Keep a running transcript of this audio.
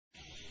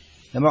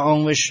Nama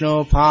Om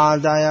Vishnu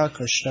Padaya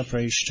Krishna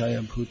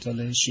Preshtaya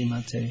Bhutale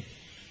Shrimate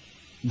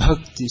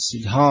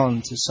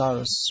Bhaktisiddhanta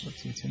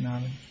Saraswati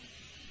Nami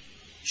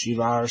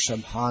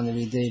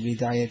Shivarshabhanavi Devi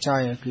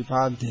Dayachaya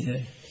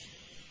Kripadhyaya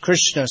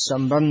Krishna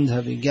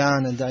Sambandha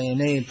Vijnana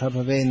Dayane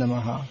Prabhave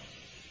Namaha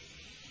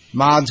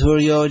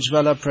Madhuryo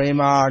Jvala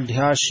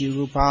Premardhya Shri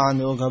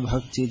Rupanoga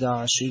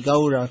Bhaktida Shri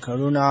Gaura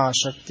Karuna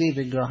Shakti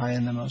Vigrahaya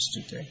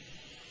Namostute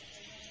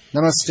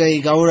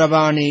Namaste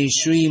Gauravani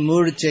Shri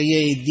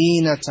Murtaye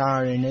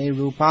Dinatarine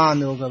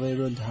Rupanoga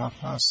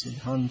Viruddha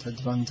Siddhanta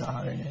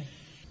Dvantarine.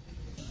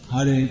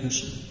 Hare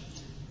Krishna.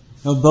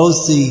 Now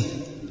both the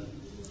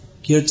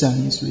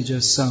kirtans we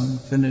just sung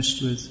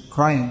finished with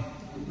crying.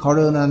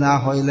 Karuna na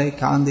hoile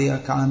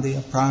kandiya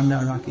kandiya prana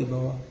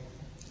rakibawa.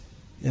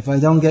 If I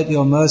don't get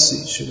your mercy,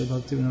 Srila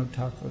Bhaktivinoda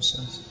Thakur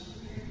says,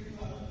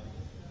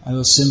 I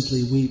will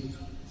simply weep.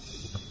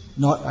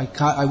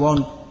 I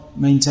won't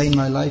maintain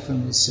my life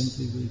and will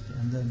simply weep.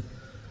 And then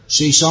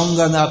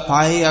Shishanga na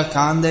paya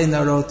kande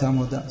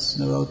narotam udas.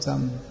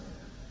 Narotam,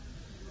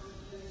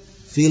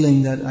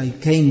 feeling that I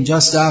came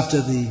just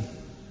after the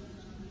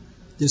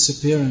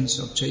disappearance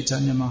of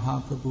Chaitanya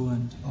Mahaprabhu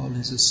and all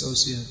his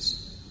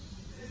associates.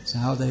 So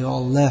how they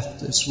all left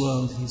this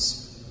world.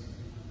 He's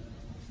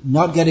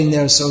not getting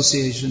their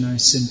association, I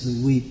simply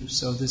weep.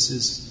 So this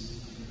is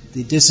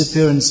the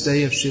disappearance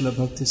day of Srila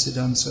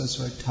Bhaktisiddhanta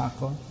Saraswati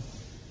Thakur,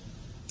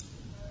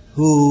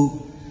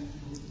 who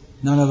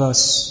none of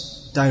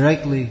us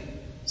directly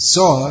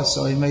saw,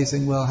 so you may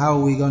think, well, how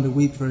are we going to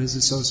weep for his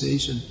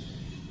association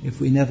if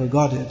we never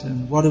got it?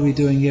 And what are we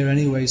doing here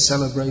anyway,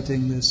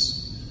 celebrating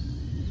this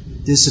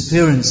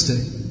disappearance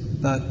day?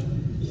 But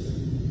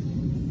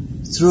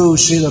through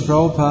Srila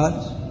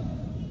Prabhupada,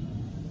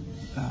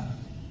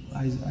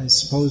 I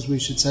suppose we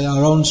should say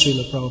our own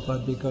Srila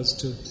Prabhupada, because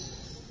to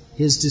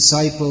his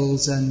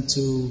disciples and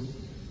to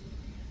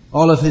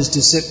all of his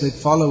disciplic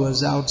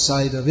followers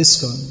outside of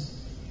ISKCON,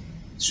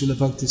 Srila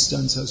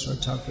Bhaktisiddhanta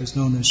Saraswati Thakur is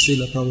known as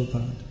Srila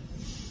Prabhupada.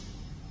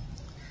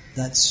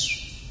 That's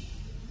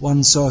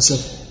one source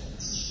of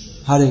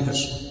Hare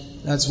Krishna.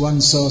 That's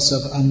one source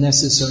of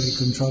unnecessary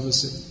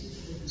controversy.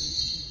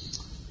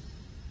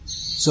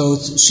 So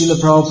Srila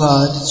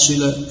Prabhupada,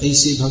 Srila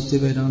A.C.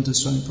 Bhaktivedanta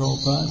Swami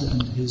Prabhupada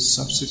and his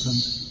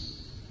subsequent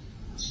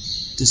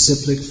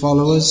disciplic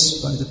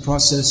followers, by the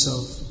process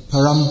of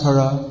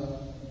parampara,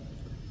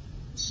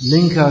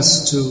 link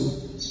us to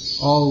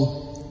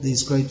all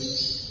these great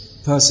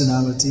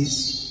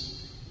personalities.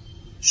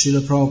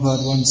 Srila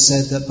Prabhupada once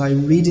said that by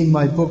reading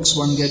my books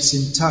one gets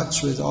in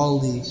touch with all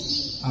the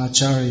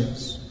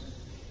acharyas.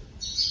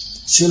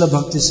 Srila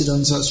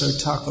Bhaktisiddhanta Saraswati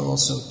Thakur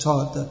also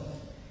taught that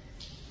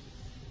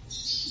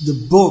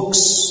the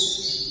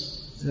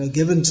books that are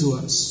given to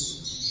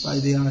us by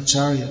the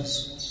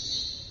acharyas,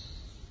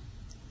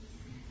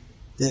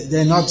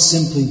 they're not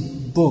simply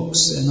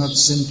books, they're not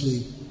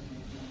simply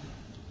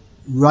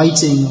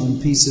writing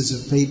on pieces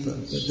of paper,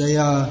 but they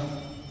are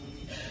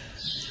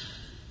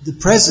the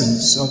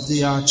presence of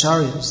the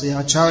acharyas. The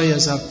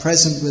acharyas are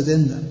present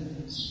within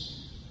them.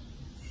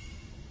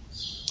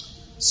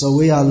 So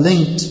we are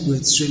linked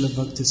with Srila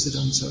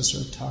Bhaktisiddhanta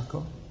Saraswati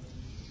Thakur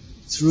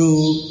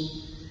through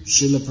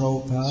Srila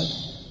Prabhupada,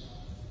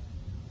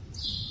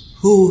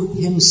 who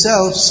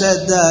himself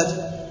said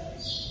that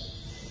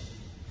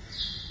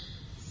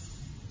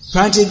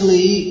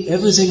practically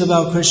everything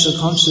about Krishna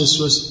consciousness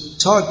was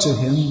taught to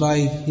him by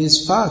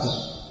his father,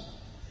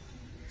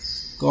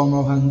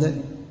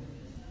 Gaurmohande,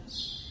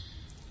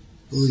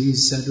 who he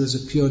said was a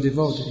pure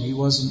devotee. He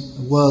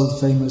wasn't a world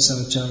famous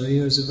acharya,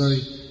 he was a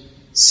very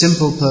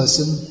simple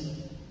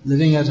person,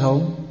 living at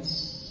home,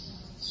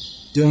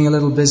 doing a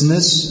little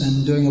business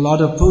and doing a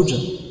lot of puja.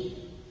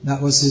 That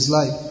was his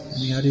life. And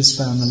he had his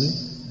family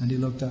and he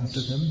looked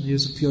after them. He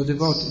was a pure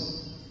devotee.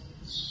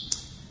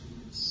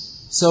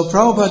 So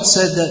Prabhupada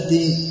said that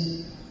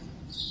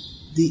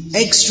the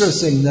extra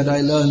thing that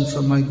I learned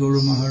from my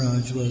Guru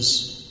Maharaj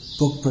was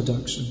book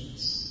production,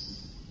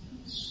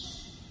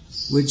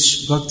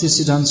 which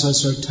Bhaktisiddhanta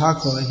Saraswati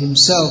Thakur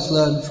himself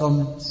learned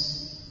from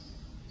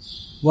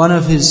one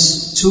of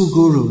his two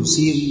gurus.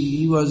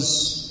 He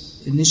was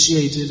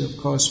initiated, of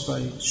course,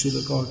 by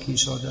Srila Gaur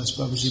Kishore Das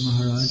Babaji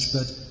Maharaj,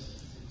 but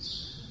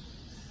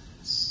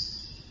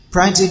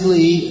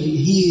practically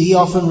he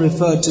often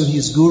referred to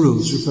his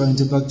gurus, referring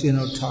to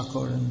Bhaktivinoda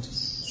Thakur and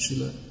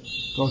Srila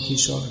Gaur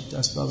Kishore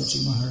Das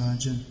Babaji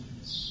Maharaj. And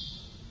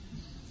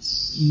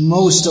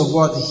most of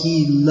what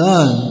he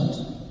learned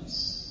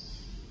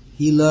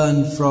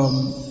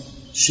from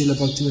Srila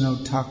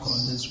Bhaktivinoda Thakur.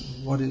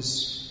 What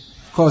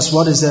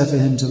is there for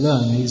him to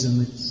learn? He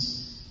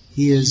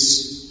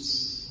is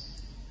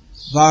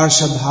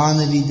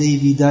Varshabhanavi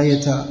Devi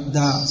Dayata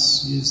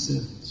Das. He is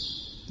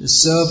the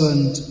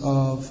servant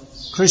of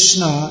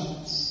Krishna,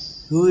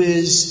 who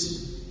is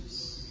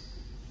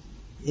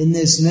in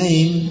this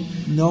name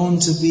known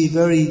to be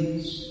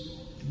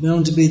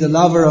the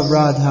lover of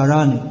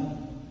Radharani,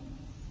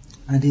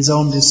 and his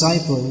own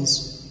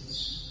disciples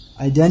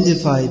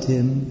identified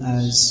him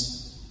as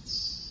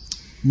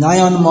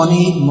Nayan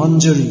Mani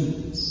Manjari,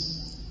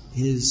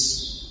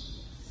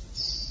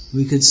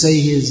 we could say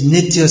his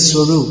Nitya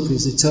Swarup,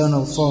 his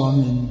eternal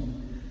form in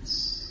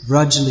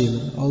Vraj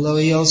Leela. Although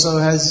he also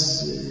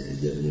has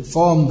the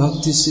form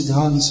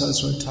Bhaktisiddhanta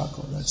Saraswati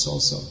Thakur. That's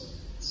also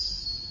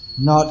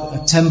not a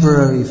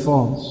temporary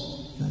form.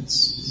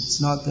 It's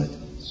not that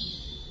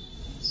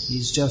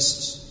he's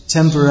just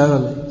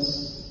temporarily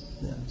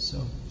there.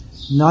 So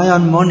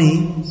Nayan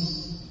Mani,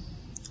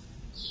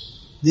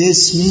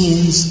 this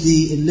means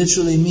it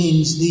literally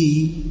means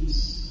the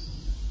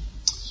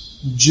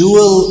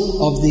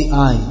jewel of the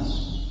eye.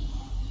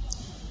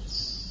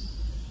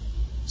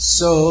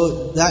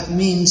 So that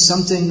means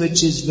something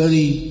which is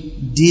very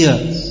dear.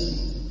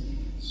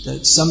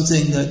 That's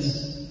something that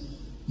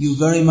you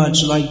very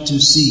much like to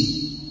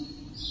see.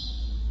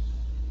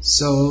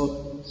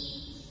 So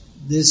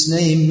this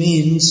name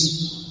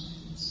means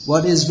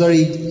what is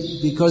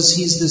because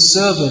he's the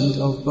servant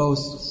of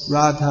both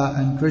Radha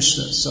and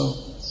Krishna. So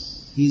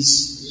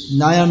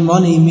Nayan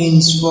Mani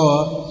means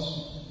for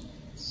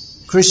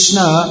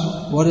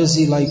Krishna, what does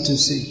he like to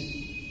see?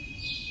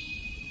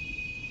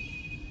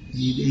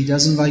 He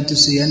doesn't like to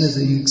see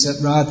anything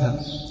except Radha.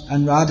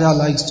 And Radha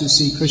likes to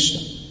see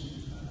Krishna.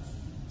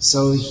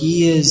 So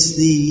he is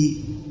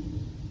the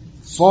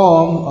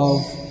form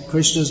of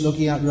Krishna's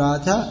looking at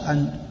Radha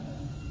and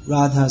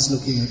Radha's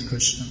looking at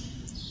Krishna.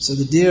 So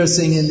the dear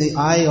thing in the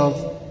eye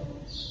of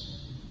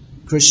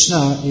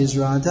Krishna is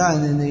Radha,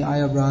 and in the eye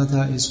of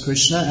Radha is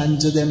Krishna.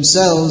 And to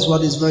themselves,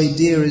 what is very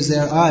dear is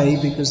their eye,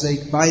 because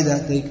by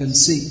that they can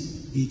see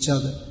each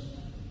other.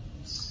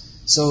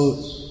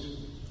 So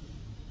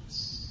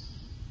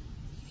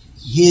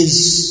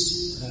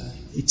his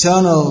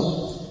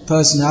eternal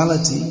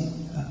personality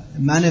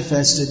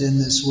manifested in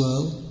this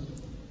world,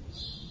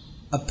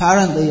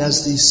 apparently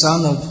as the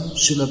son of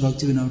Srila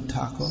Bhaktivinoda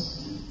Thakur,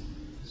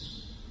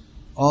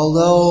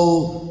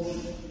 although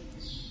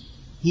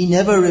he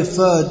never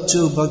referred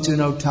to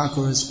Bhaktivinoda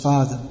Thakur as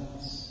father.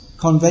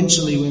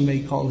 Conventionally we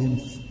may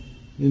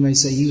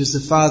say he was the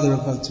father of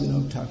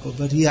Bhaktivinoda Thakur,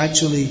 but he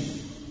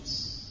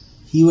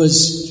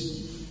was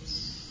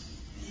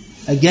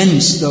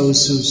against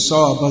those who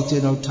saw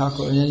Bhaktivinoda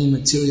Thakur in any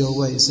material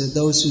way. He said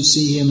those who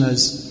see him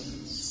as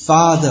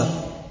father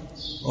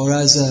or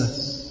as a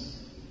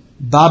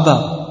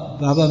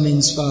Baba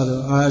means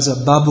father, or as a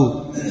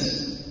Babu,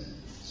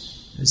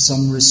 as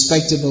some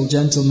respectable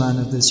gentleman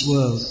of this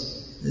world,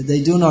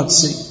 they do not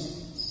see.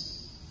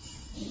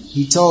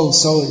 He told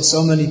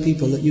so many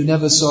people that you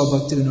never saw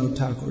Bhaktivinoda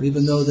Thakur,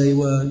 even though they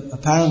were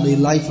apparently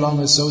lifelong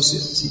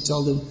associates. He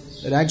told them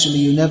that actually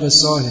you never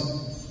saw him,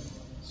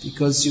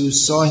 because you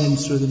saw him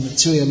through the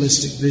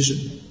materialistic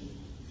vision.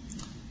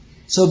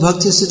 So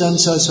Bhaktisiddhanta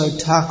Saraswati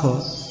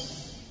Thakur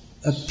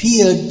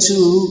appeared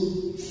to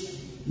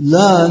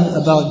learn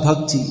about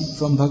bhakti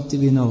from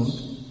Bhaktivinoda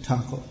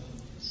Thakur.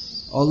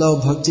 Although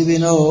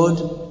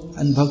Bhaktivinoda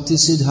and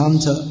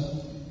Bhaktisiddhanta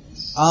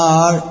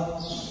are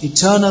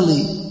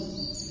eternally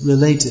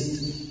related.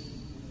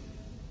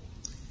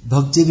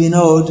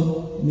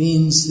 Bhaktivinoda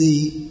means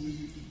the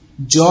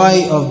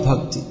joy of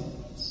bhakti.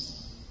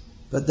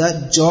 But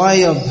that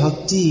joy of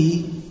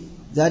bhakti,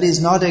 that is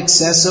not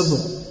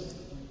accessible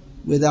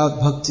without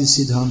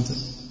Bhaktisiddhanta.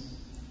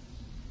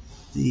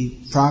 The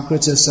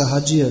Prakrita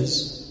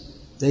Sahajiyas,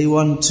 they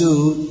want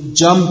to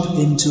jump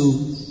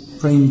into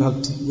Prem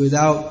Bhakti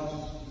without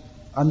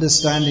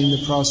understanding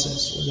the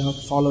process, without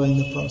following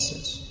the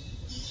process.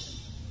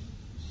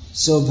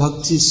 So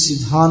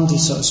Bhaktisiddhanta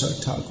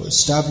Saraswati Thakur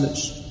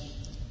established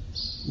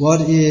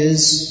what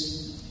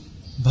is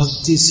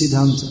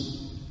Bhaktisiddhanta.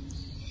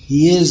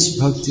 He is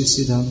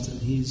Bhaktisiddhanta.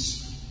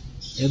 He's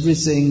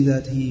everything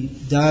that he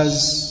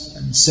does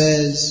and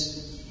says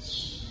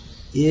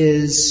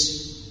is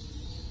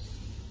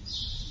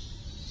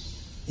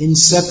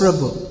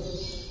inseparable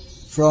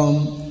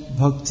from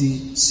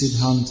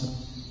Bhaktisiddhanta.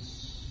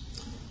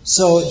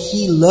 So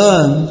he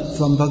learned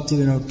from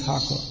Bhaktivinoda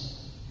Thakur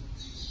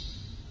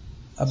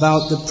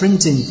about the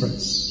printing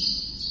press.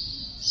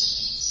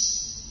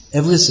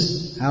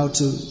 Everything. How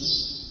to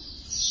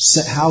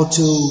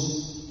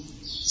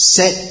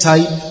set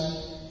type.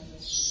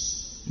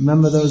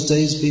 Remember those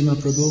days, Bhima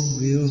Prabhu?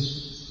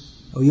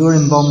 You were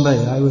in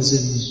Bombay. I was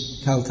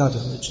in Calcutta,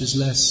 which is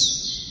less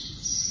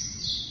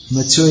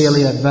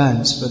materially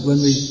advanced. But when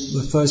we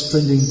were first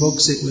printing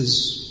books, it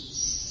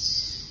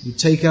was, you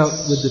take out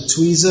with the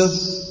tweezer,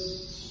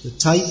 the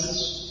type,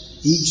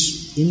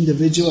 each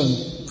individual,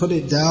 and put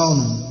it down,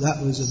 and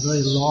that was a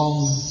very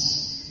long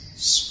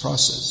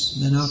process.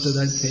 And then after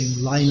that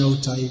came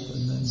linotype,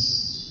 and then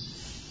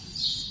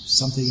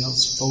something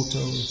else,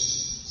 photo.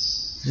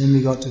 Then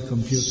we got to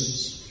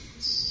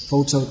computers,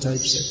 photo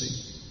typesetting.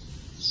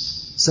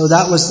 So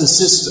that was the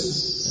system.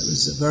 It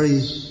was a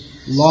very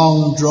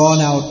long,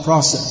 drawn-out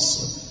process.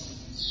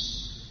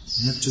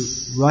 You have to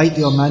write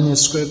your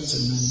manuscript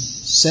and then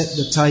set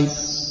the type.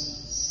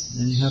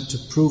 Then you have to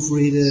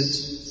proofread it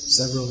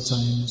several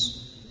times.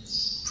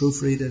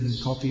 Proofread it and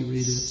copy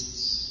read it.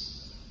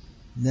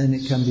 And then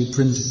it can be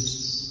printed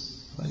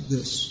like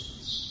this.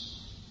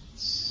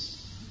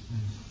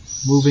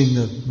 moving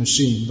the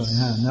machine by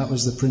hand. That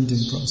was the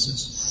printing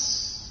process.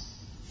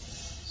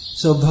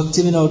 So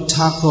Bhaktivinoda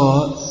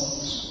Thakur,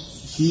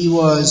 he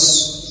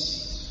was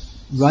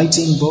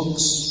writing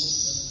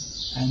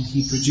books and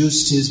he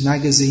produced his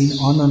magazine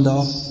on and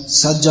off,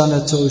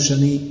 Sajjana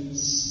Toshani,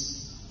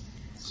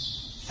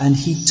 and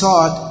he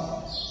taught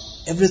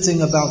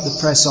everything about the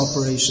press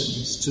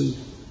operations to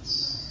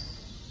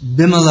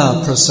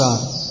Bimala Prasad,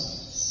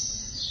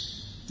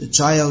 the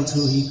child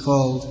who he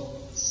called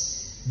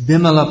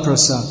Bimala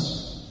Prasad.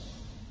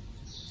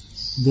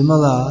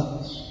 Bimala,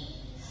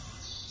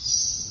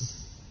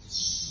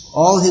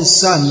 all his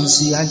sons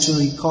he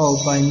actually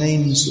called by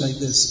names like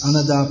this: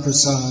 Anada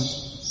Prasad,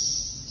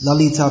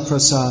 Lalita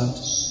Prasad,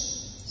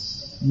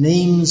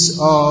 names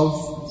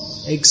of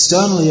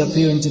externally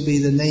appearing to be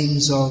the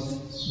names of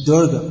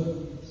Durga,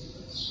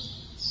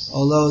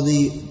 although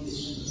the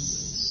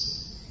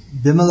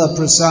Bimala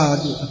Prasad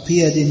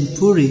appeared in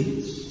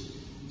Puri,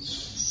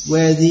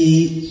 where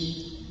the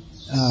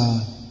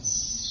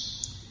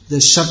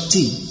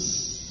Shakti,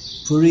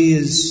 Puri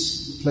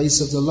is the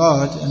place of the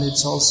Lord, and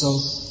it's also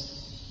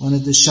one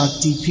of the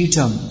Shakti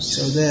Pitams.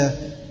 So their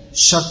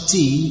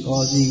Shakti,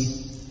 or the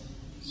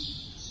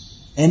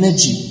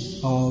energy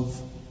of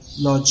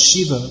Lord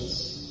Shiva,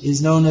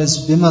 is known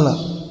as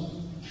Bimala.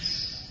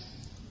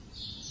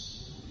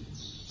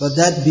 But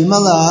that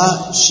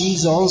Bimala,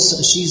 she's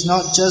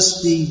not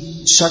just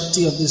the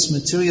Shakti of this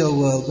material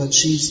world, but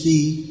she's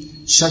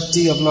the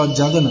Shakti of Lord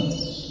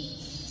Jagannath.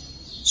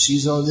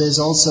 There's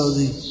also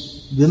the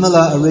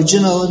Bimala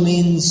original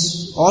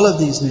means all of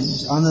these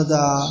names: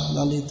 Anada,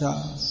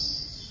 Lalita,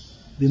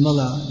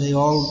 Bimala.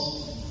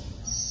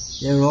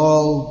 They're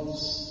all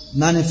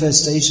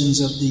manifestations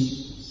of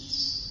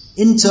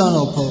the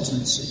internal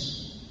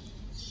potency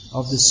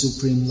of the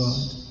Supreme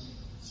Lord.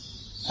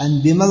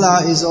 And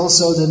Bimala is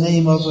also the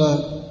name of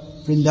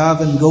a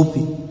Vrindavan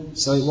Gopi.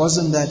 So it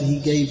wasn't that he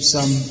gave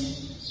some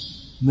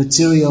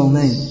material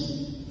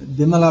name. But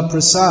Bimala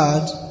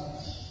Prasad,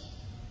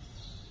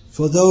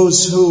 for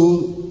those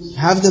who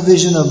have the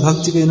vision of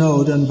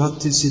Bhaktivinoda and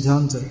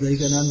Bhaktisiddhanta, they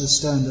can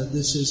understand that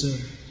this is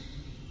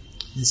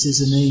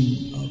a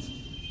name of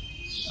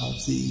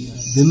the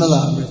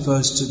Bimala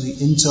refers to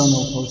the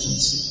internal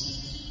potency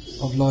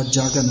of Lord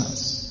Jagannath.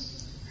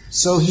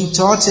 So he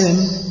taught him.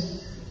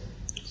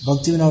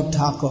 Bhaktivinoda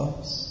Thakur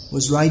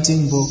was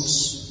writing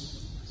books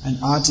and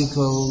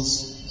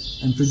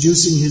articles and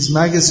producing his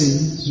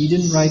magazine. He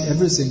didn't write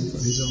everything for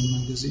his own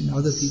magazine.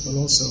 Other people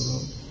also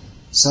wrote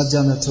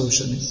Sajjana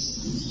Toshani.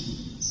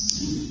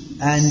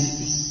 And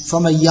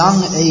from a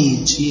young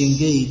age he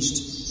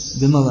engaged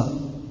Bimala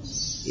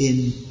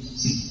in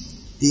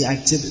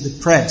the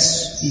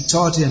press. He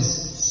taught him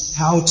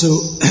how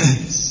to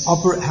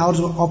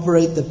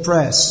operate the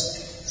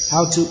press,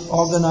 how to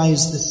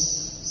organize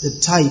the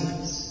type.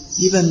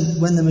 Even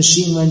when the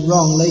machine went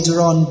wrong, later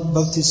on,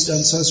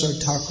 Bhaktisiddhanta Saraswati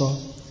Thakur,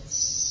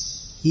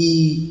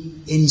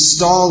 he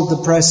installed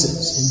the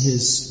presses in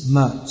his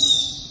mutt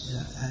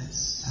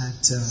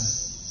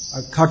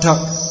at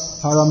Kathak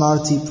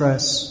Paramarthi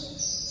press.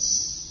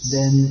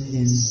 Then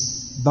in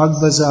Bagh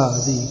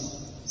Bazar, the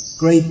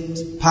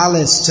great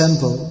palace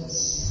temple,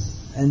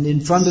 and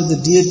in front of the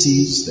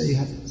deities, they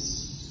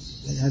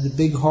had a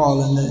big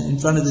hall, and in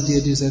front of the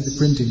deities they had the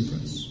printing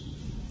press.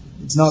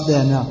 It's not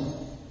there now.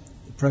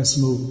 Press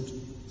moved,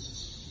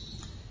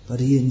 but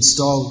he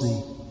installed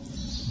the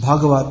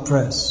Bhagavat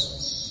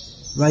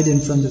press right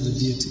in front of the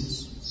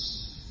deities.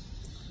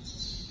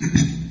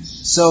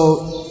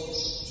 So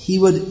he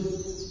would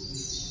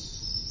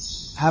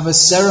have a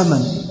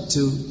ceremony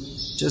to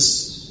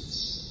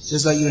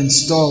just like you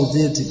install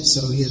deities.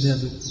 So he'd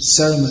have a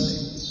ceremony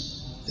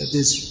that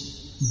this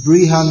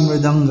Brihan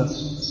Mridanga,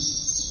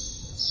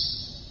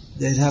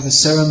 they'd have a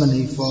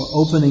ceremony for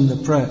opening the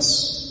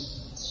press.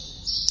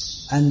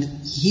 And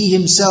he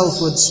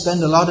himself would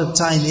spend a lot of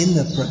time in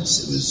the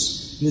press.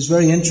 He was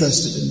very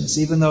interested in this.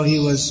 Even though he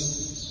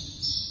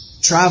was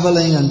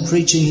traveling and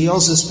preaching, he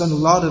also spent a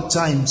lot of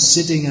time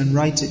sitting and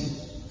writing.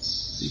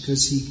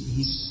 Because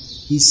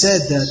he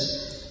said that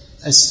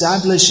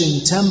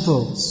establishing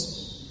temples,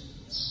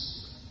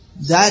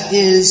 that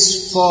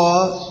is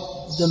for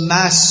the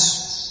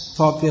mass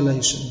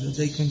population, that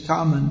they can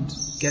come and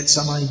get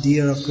some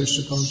idea of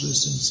Krishna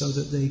consciousness, so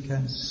that they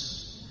can,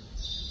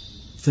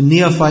 for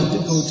neophyte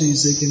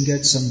devotees, they can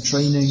get some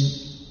training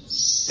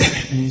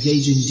and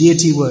engage in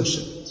deity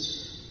worship.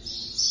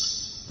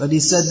 But he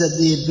said that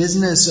the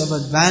business of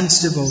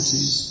advanced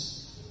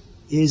devotees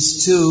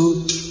is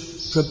to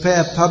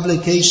prepare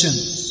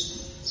publications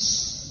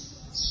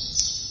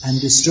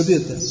and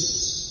distribute them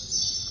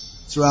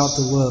throughout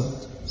the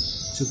world,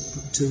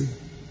 to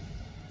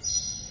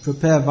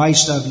prepare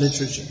Vaishnava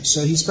literature.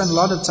 So he spent a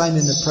lot of time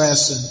in the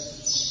press, and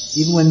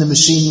even when the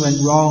machine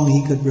went wrong,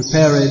 he could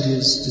repair it.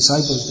 His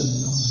disciples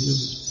didn't know.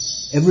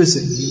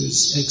 Everything. He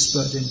was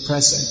expert in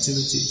press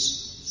activities.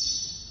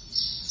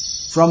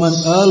 From an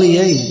early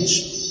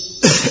age,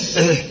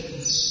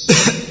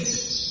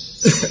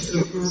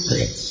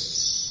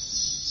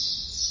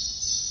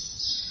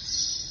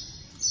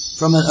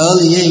 From an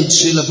early age,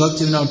 Srila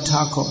Bhaktivinoda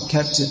Thakur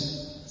kept it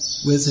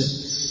with him.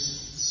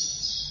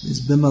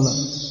 His Bimala.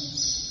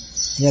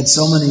 He had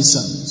so many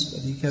sons, but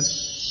he kept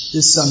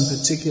this son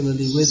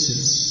particularly with him.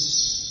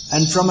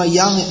 And from a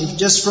young,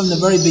 just from the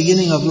very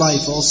beginning of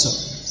life also,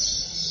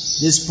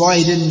 this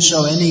boy didn't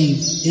show any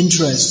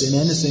interest in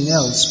anything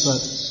else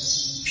but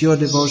pure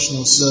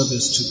devotional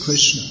service to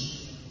Krishna.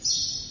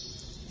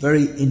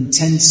 Very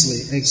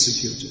intensely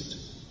executed.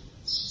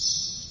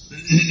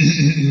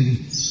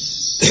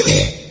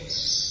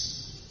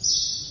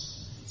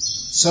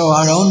 So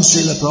our own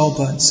Srila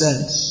Prabhupada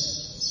said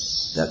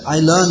that I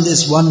learned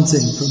this one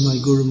thing from my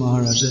Guru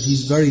Maharaj, that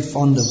he's very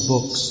fond of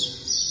books.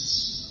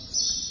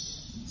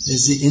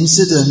 There's the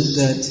incident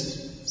that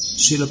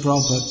Srila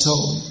Prabhupada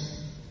told,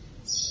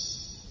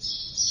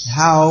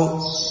 how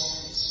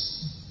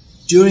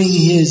during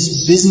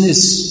his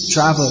business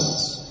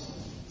travels,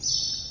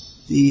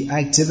 the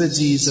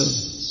activities of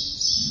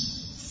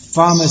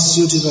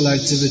pharmaceutical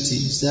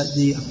activities that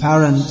the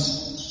apparent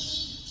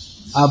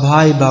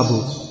Abhay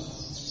Babu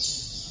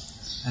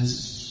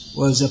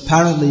was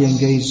apparently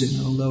engaged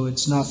in, although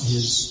it's not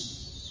his.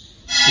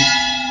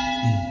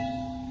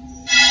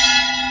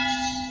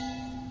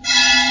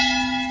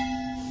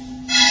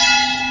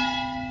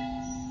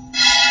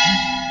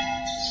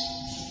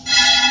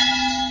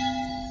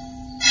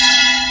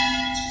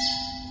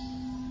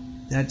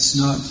 That's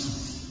not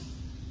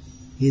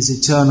his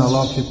eternal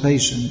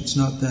occupation. It's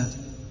not that.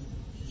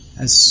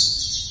 As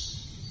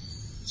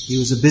he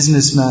was a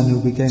businessman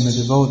who became a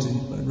devotee,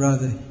 but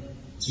rather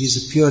he's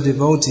a pure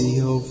devotee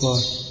who for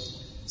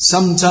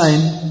some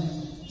time,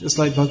 just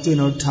like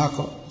Bhaktivinoda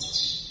Thakur,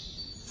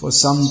 for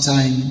some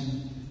time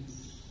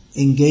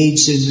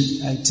engaged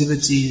in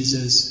activities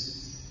as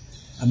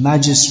a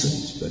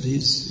magistrate. But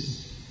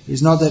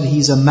he's not that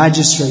he's a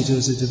magistrate who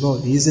is a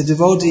devotee. He's a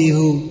devotee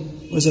who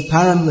was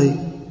apparently,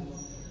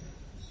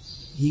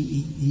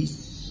 he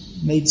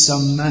made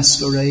some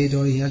masquerade,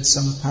 or he had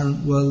some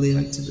apparent worldly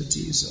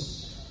activities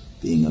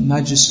of being a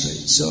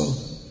magistrate. So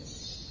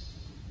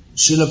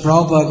Srila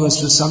Prabhupada was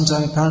for some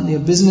time apparently a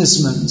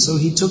businessman, so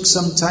he took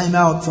some time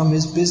out from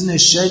his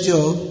business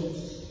schedule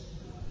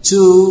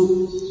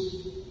to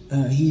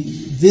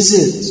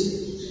visit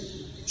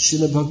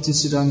Srila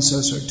Bhaktisiddhanta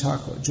Saraswati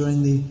Thakur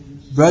during the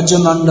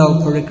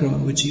Brajamandal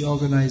Parikrama, which he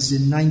organized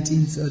in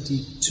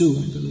 1932,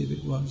 I believe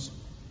it was.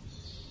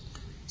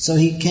 So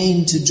he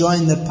came to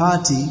join the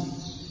party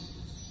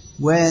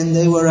when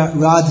they were at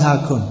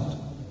Radha Kund.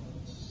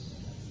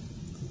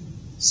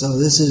 So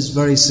this is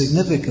very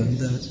significant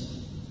that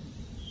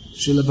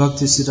Srila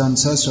Bhaktisiddhanta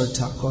Saraswati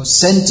Thakur,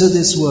 sent to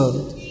this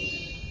world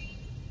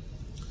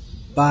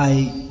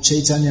by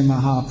Chaitanya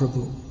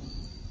Mahaprabhu.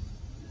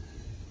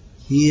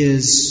 He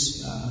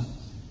is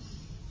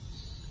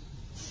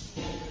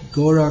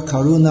Gora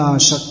Karuna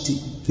Shakti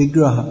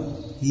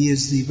Vigraha. He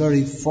is the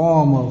very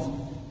form of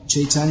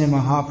Chaitanya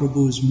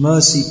Mahaprabhu's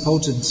mercy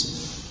potency.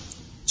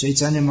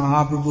 Chaitanya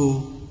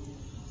Mahaprabhu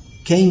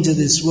came to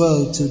this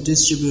world to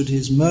distribute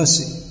his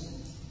mercy.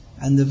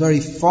 And the very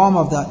form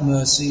of that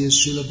mercy is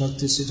Srila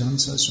Bhaktisiddhanta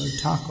Saraswati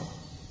Thakur.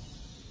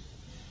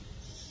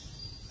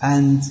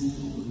 And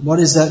what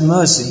is that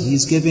mercy?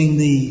 He's giving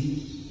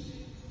the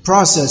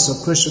process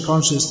of Krishna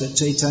consciousness that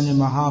Chaitanya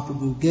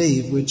Mahaprabhu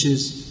gave, which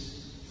is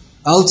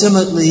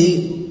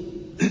ultimately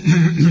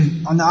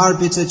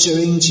Anarpita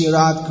charing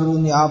chirat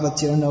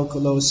karunyavatirno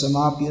kalo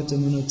samapyata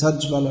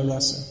munutajvala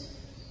rasa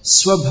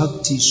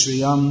swabhakti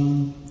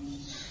shriyam.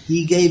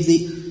 He gave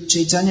the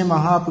Chaitanya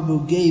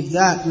Mahaprabhu gave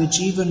that which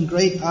even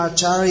great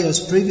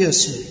acharyas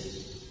previously,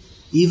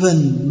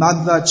 even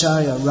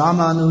Madhvacharya,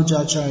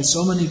 Ramanujacharya,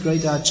 so many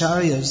great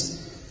acharyas,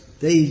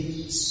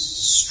 they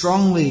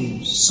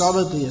strongly,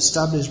 solidly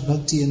established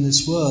bhakti in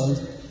this world,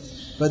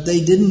 but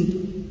they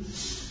didn't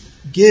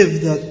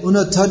give that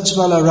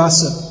unatajvala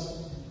rasa,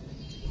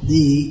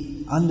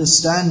 the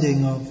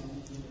understanding of,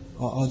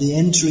 or the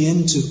entry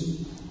into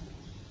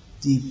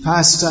the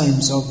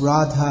pastimes of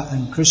Radha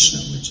and Krishna,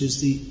 which is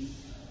the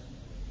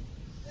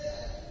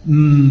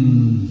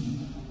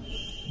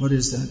what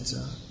is that?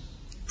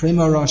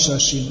 Prema Rasha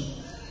Shima.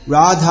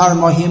 Radhar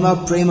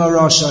Mahima Prema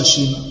Rasha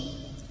Shima.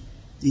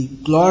 The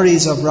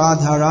glories of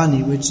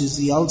Radharani, which is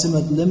the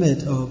ultimate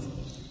limit of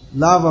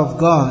love of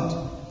God,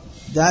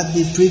 that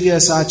the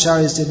previous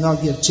acharyas did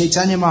not give.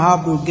 Chaitanya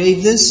Mahaprabhu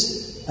gave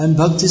this, and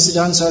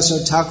Bhaktisiddhanta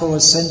Saraswati Thakur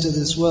was sent to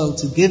this world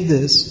to give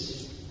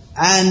this,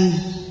 and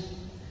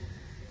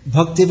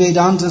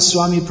Bhaktivedanta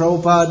Swami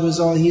Prabhupada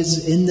was all,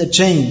 he's in the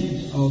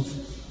chain of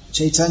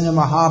Chaitanya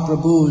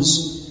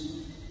Mahaprabhu's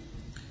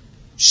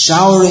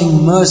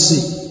showering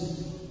mercy.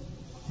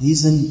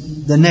 He's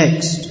in the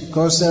next. Of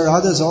course there are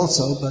others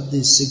also, but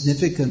the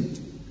significant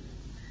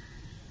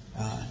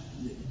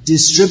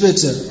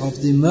distributor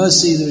of the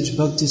mercy which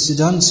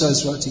Bhaktisiddhanta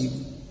Saraswati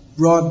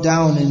brought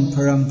down in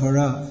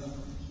parampara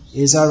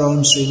is our own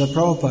Srila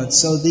Prabhupada.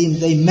 So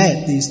they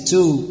met, these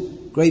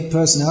two great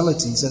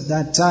personalities. At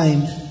that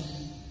time,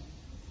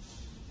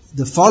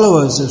 the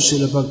followers of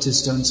Srila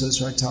Bhaktisiddhanta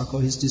Saraswati Thakur,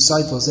 his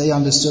disciples, they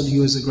understood he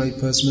was a great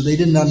person, but they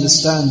didn't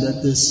understand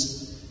that this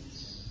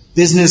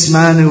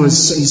businessman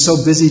he's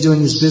so busy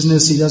doing his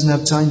business, he doesn't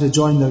have time to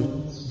join the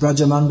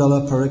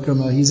Brajamandala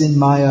Parikrama. He's in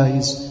Maya,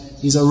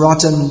 he's a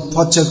rotten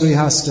Pacha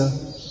Grihastha,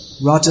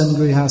 rotten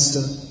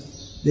Grihastha.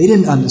 They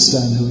didn't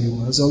understand who he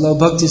was, although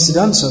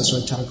Bhaktisiddhanta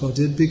Saraswati Thakur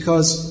did,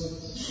 because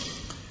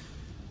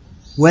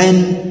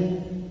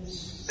when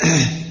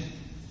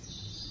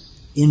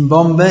in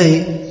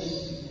Bombay,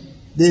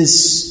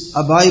 this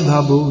Abhay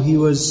Babu, he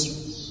was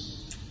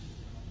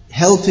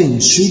helping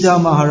Sridhar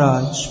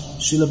Maharaj,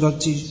 Srila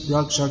Bhakti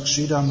Rakshak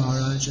Sridhar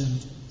Maharaj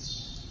and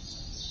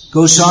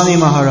Goswami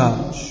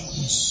Maharaj,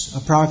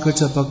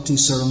 Aprakrita Bhakti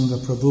Saranga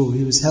Prabhu.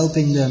 He was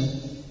helping them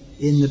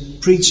in the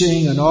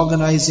preaching and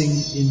organizing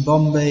in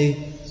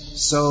Bombay.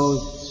 So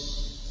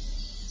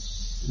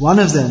one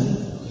of them,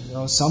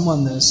 or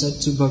someone there,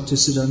 said to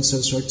Bhaktisiddhanta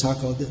Saraswati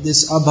Thakur that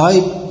this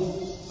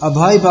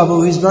Abhay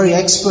Babu, he's very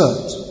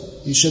expert.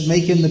 You should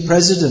make him the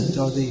president,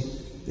 or they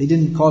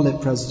didn't call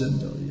it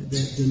president, or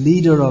the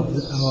leader of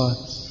our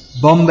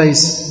Bombay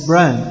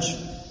branch.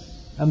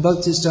 And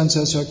Bhaktisiddhanta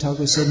Saraswati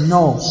Thakur said,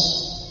 no,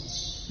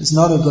 it's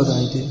not a good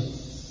idea.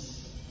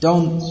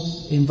 Don't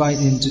invite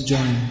him to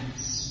join.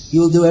 He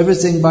will do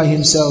everything by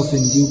himself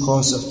in due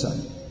course of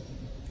time.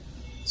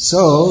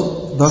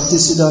 So,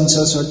 Bhaktisiddhanta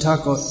Saraswati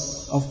Thakur,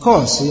 of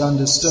course, he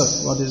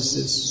understood what is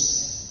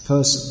this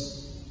person.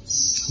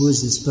 Who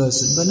is this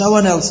person? But no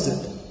one else did.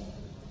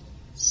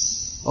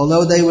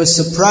 Although they were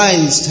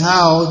surprised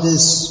how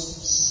this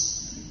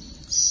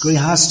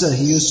Grihastha,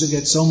 he used to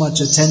get so much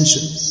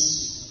attention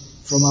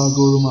from our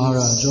Guru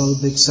Maharaj. All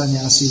the big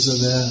sannyasis are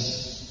there.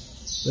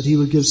 But he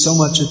would give so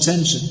much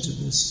attention to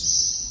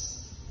this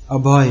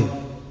Abhay.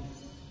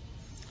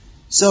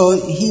 So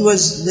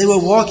they were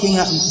walking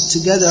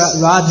together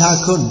at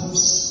Radha Kund,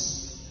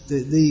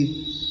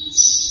 the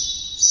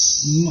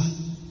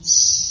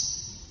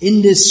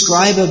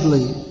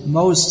indescribably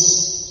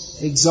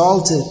most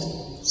exalted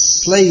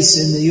place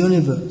in the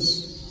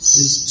universe.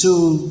 There's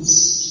two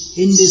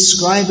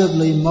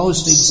indescribably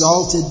most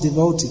exalted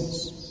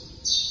devotees.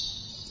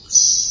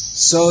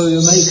 So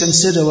you may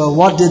consider, well,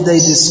 what did they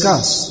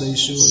discuss?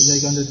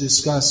 They're going to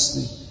discuss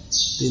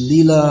the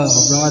Leela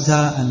of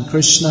Radha and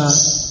Krishna.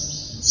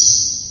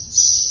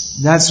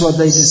 That's what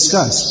they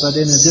discussed, but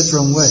in a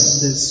different way.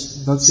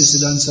 This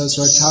Bhaktisiddhanta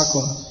Saraswati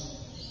Thakur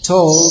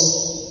told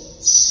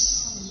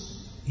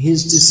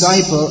his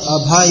disciple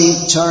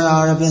Abhay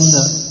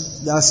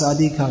Charanavinda Das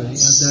Adhikari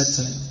at that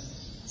time.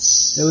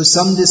 There was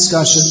some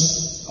discussion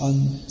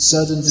on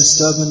certain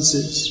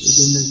disturbances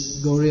within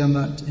the Gauriya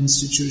Math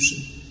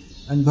institution.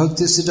 And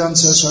Bhaktisiddhanta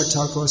Saraswati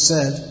Thakur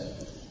said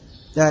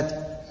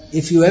that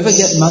if you ever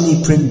get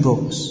money, print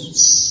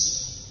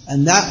books.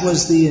 And that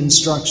was the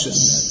instruction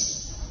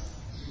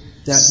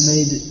that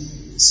made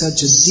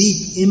such a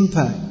deep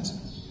impact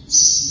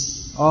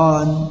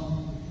on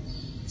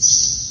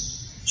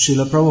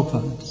Srila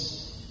Prabhupada.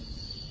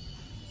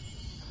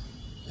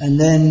 And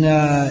then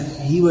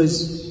he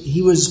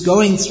was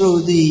going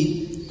through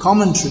the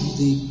commentary,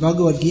 the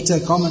Bhagavad Gita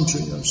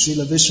commentary of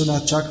Srila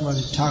Vishwanath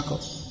Chakravarti Thakur,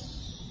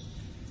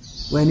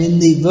 when in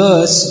the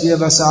verse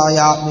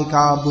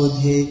Vyavasayatmika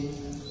Buddhe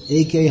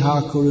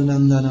Ekeha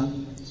Kurunandana,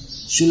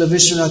 Srila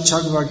Vishwanath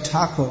Chakravarti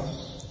Thakur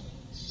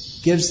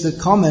gives the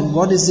comment,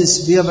 what is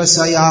this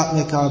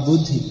Vyavasayatmika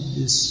Buddhi,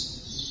 this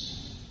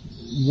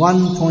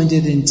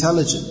one-pointed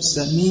intelligence?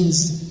 That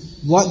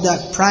means, what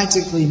that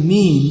practically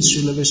means,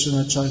 Srila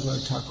Vishwanath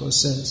Chakravarti Thakur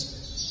says,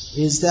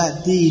 is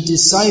that the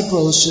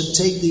disciple should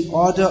take the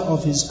order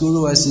of his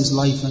guru as his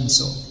life and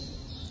soul.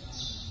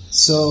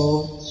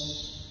 So,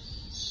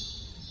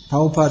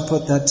 Prabhupada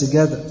put that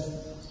together,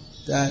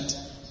 that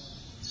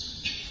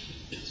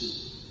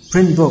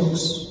print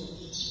books,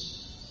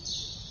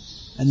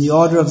 and the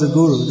order of the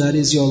guru, that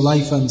is your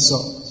life and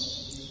soul.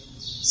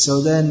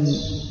 So then,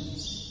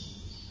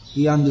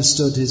 he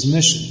understood his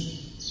mission.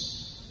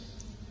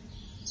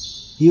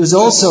 He was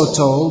also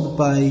told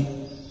by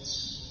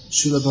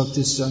Srila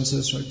Bhaktisiddhanta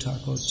Saraswati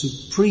Thakur to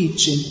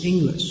preach in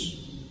English.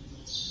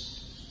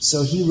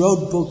 So he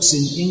wrote books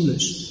in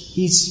English.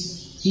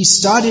 He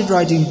started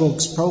writing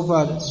books.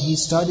 Prabhupada, he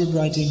started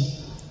writing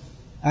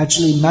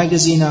actually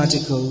magazine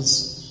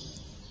articles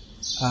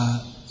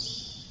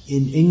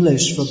in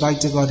English for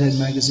Bhakti Godhead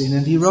magazine,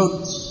 and he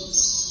wrote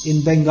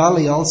in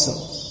Bengali also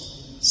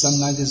some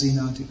magazine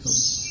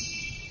articles.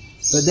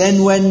 But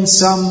then when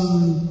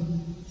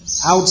some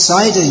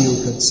outsider,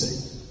 you could say,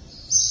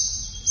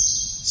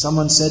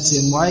 someone said to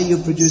him, why are you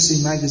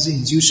producing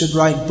magazines? You should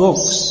write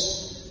books.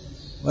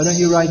 Why don't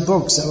you write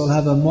books that will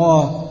have a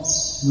more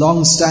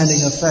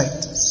long-standing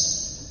effect?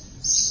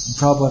 And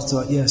Prabhupada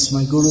thought, yes,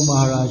 my Guru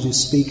Maharaj is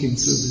speaking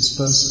through this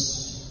person.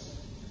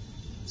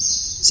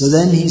 So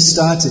then he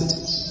started.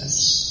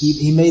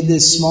 He made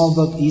this small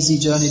book, Easy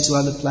Journey to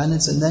Other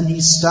Planets, and then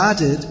he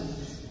started,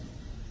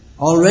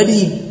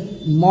 already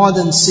more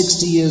than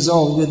 60 years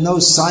old, with no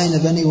sign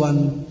of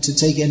anyone to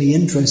take any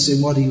interest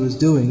in what he was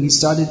doing. He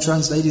started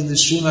translating the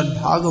Srimad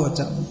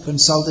Bhagavatam,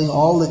 consulting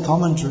all the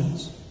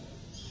commentaries.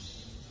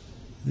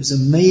 It was a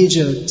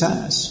major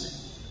task.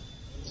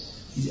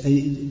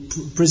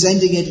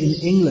 Presenting it in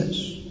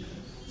English.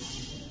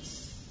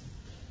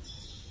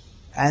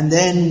 And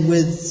then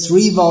with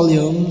 3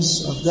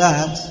 volumes of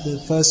that, the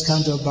first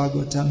canto of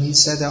Bhagavatam, he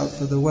set out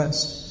for the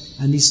West.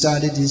 And he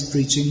started his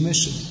preaching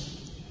mission.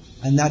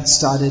 And that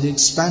started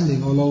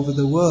expanding all over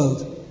the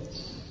world.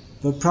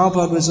 But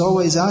Prabhupada was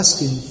always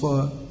asking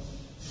for,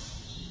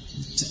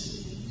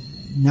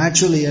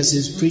 naturally as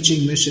his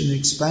preaching mission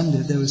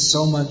expanded, there was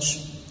so much,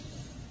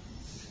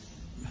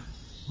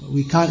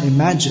 we can't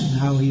imagine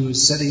how he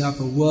was setting up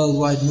a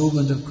worldwide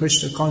movement of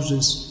Krishna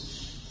consciousness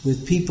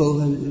with people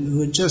who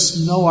had just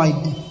no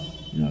idea.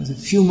 A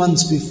few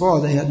months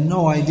before they had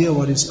no idea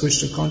what is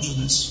Krishna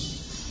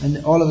consciousness.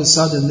 And all of a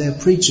sudden they're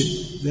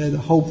preaching. They're the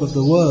hope of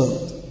the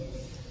world.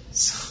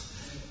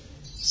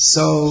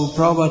 So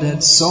Prabhupada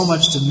had so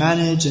much to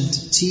manage and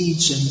to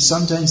teach, and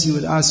sometimes he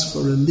would ask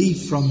for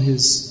relief from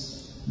his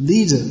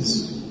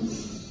leaders.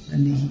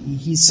 And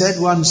he said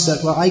once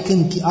that, well, I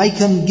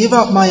can give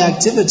up my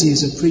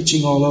activities of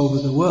preaching all over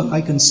the world.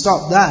 I can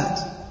stop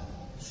that.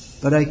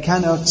 But I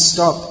cannot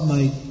stop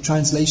my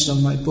translation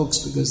of my books,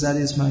 because that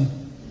is my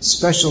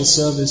special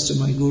service to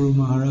my Guru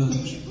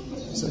Maharaj.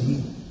 So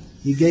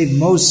he gave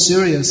most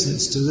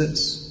seriousness to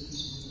this.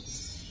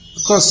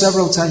 Of course,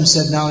 several times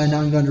said, now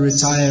I'm going to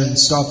retire and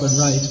stop and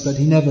write, but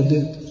he never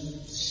did.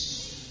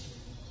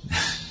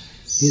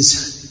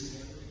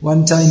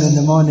 One time in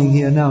the morning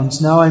he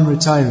announced, now I'm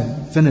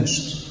retiring,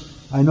 finished.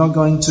 I'm not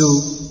going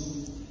to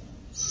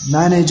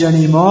manage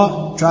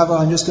anymore, travel,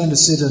 I'm just going to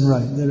sit and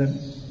write. Then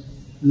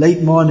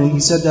late morning, he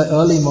said that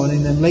early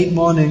morning, then late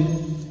morning,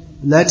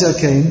 letter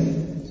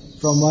came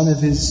from one of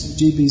his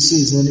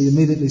GBCs, and he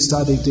immediately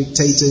started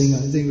dictating.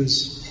 I think it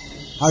was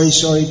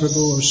Harishori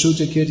Prabhu or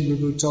Shrutakirti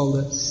Prabhu told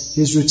that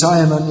his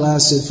retirement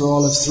lasted for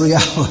all of 3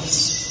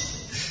 hours.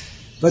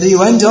 But he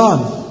went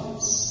on.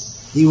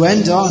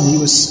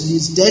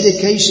 His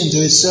dedication to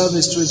his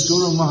service to his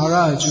Guru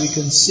Maharaj, we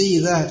can see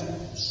that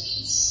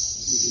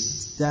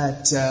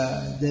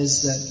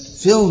there's that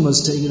film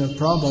was taken of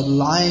Prabhupada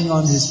lying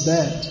on his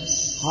bed.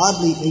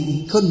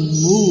 He couldn't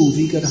move,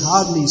 he could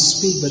hardly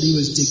speak, but he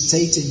was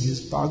dictating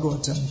his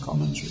Bhagavatam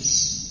commentary.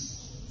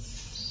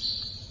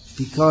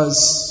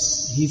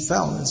 Because he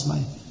felt, it's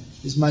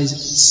my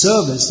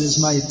service, it's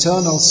my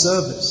eternal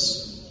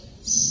service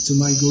to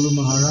my Guru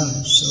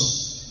Maharaj. So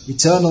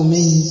eternal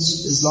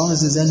means as long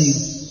as there's any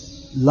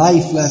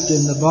life left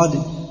in the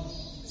body,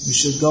 we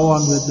should go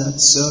on with that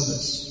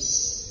service.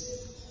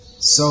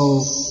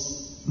 So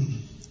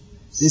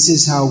this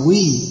is how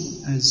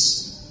we,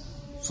 as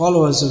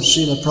followers of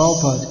Srila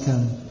Prabhupada,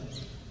 can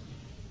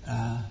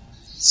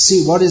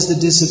see what is the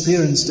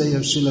disappearance day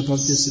of Srila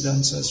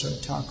Bhaktisiddhanta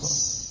Saraswati Thakur.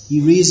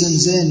 He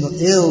reasons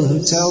ill who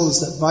tells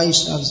that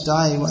Vaishnavas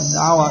die when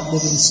thou art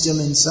living still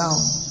in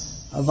sound.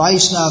 A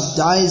Vaishnav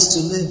dies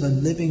to live,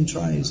 and living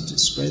tries to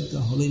spread the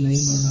holy name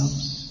around.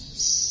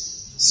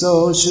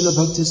 So Srila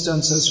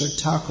Bhaktisiddhanta Saraswati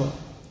Thakur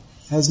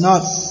has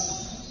not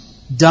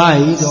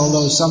died,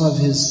 although some of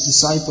his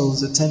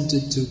disciples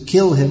attempted to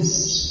kill him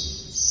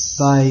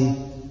by,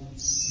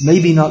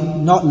 maybe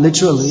not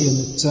literally in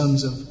the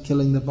terms of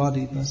killing the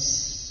body, but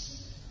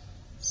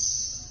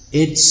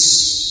it's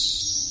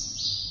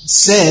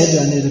said,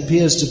 and it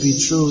appears to be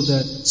true,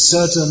 that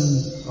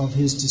certain of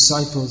his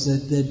disciples,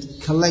 that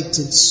they'd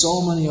collected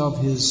so many of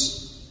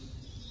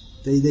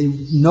they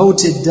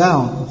noted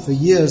down for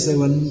years. They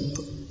were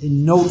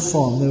in note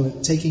form. They were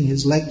taking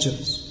his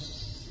lectures,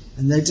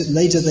 and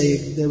later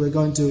they were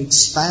going to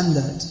expand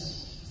that,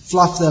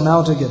 fluff them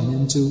out again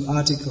into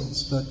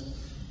articles. But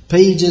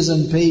pages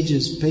and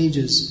pages,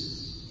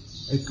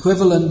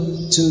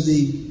 equivalent to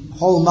the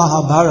whole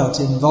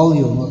Mahabharata in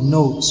volume of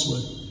notes,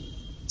 were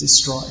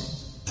destroyed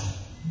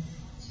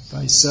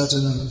by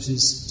certain of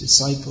his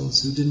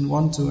disciples who didn't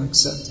want to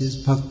accept his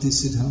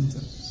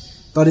Bhaktisiddhanta.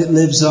 But it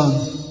lives on.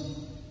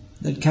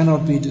 That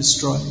cannot be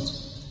destroyed.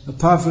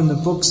 Apart from the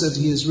books that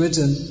he has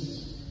written,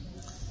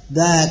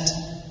 that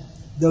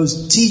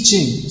those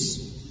teachings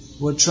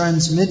were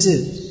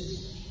transmitted.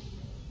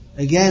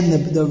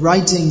 Again, the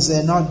writings,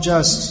 they're not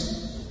just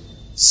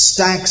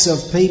stacks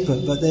of paper,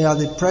 but they are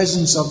the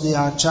presence of the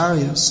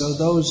Acharyas. So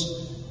those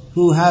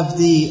who have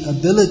the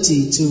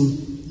ability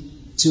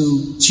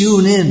to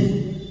tune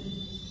in,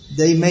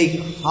 they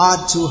make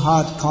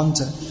heart-to-heart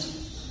contact,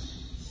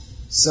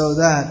 so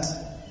that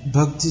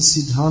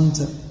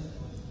Bhaktisiddhanta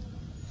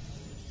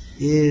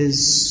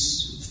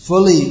is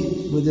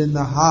fully within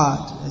the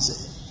heart,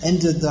 has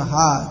entered the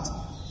heart,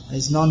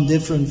 is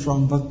non-different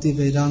from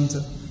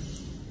Bhaktivedanta.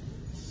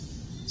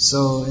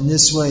 So in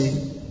this way,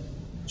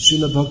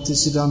 Srila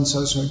Bhaktisiddhanta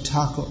Saraswati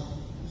Thakur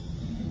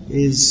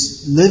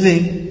is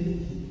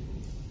living.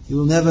 He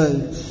will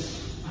never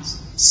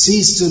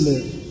cease to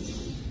live.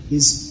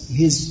 His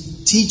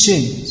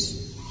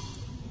teachings,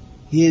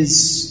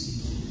 his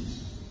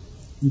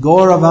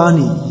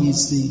Gauravani,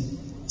 he's the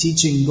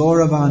teaching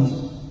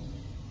Gauravani.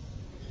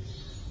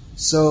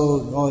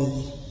 So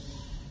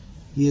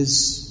he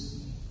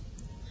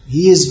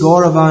is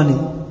Gauravani.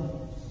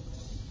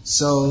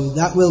 So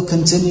that will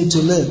continue to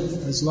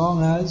live as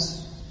long as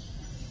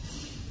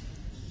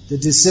the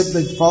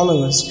disciplic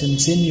followers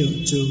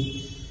continue to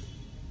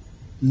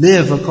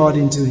live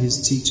according to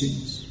his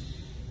teachings.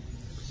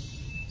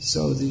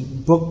 So the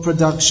book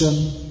production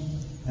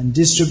and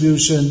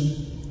distribution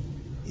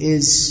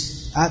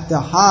is at the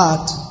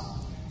heart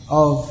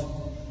of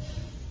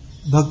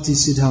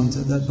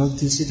Bhaktisiddhanta, that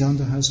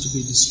Bhaktisiddhanta has to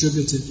be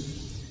distributed.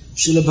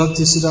 Srila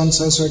Bhaktisiddhanta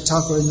Saraswati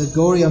Thakur, in the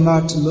Gauriya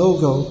Mata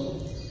logo,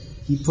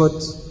 he put,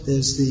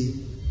 there's the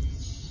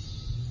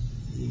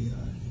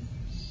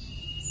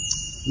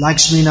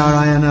Lakshmi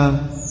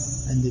Narayana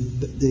and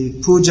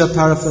the puja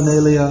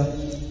paraphernalia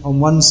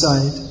on one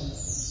side,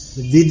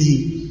 the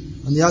vidhi.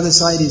 On the other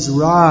side is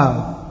rag.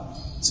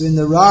 So in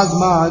the rag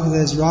marg,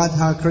 there's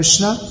Radha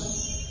Krishna,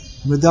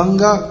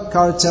 mridanga,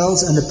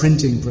 kartals, and a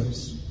printing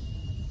press.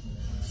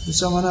 So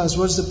someone asks,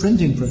 what's the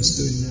printing press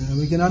doing there? And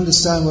we can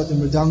understand what the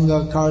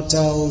mridanga,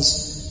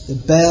 kartals, the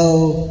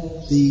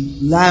bell, the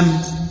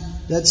lamp,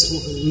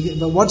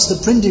 but what's the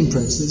printing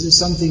press? This is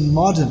something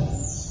modern.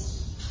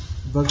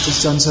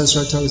 Bhaktisiddhanta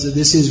Saraswati Thakur said,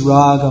 this is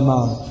Raga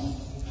Marg.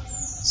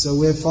 So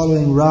we're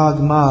following Rag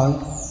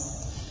Marg,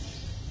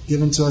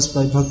 given to us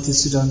by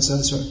Bhaktisiddhanta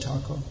Saraswati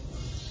Thakur,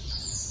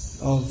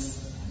 of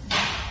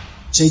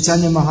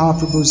Chaitanya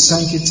Mahaprabhu's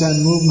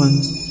Sankirtan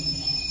movement.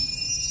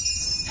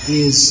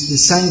 Is the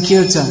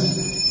Sankirtan,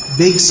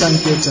 big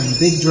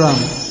drum,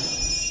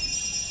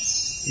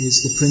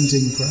 is the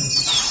printing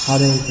press.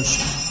 Hare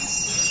Krishna.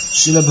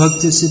 Srila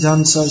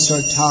Bhaktisiddhanta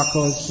Saraswati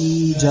Thakur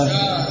ki jai.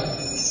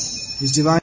 His divine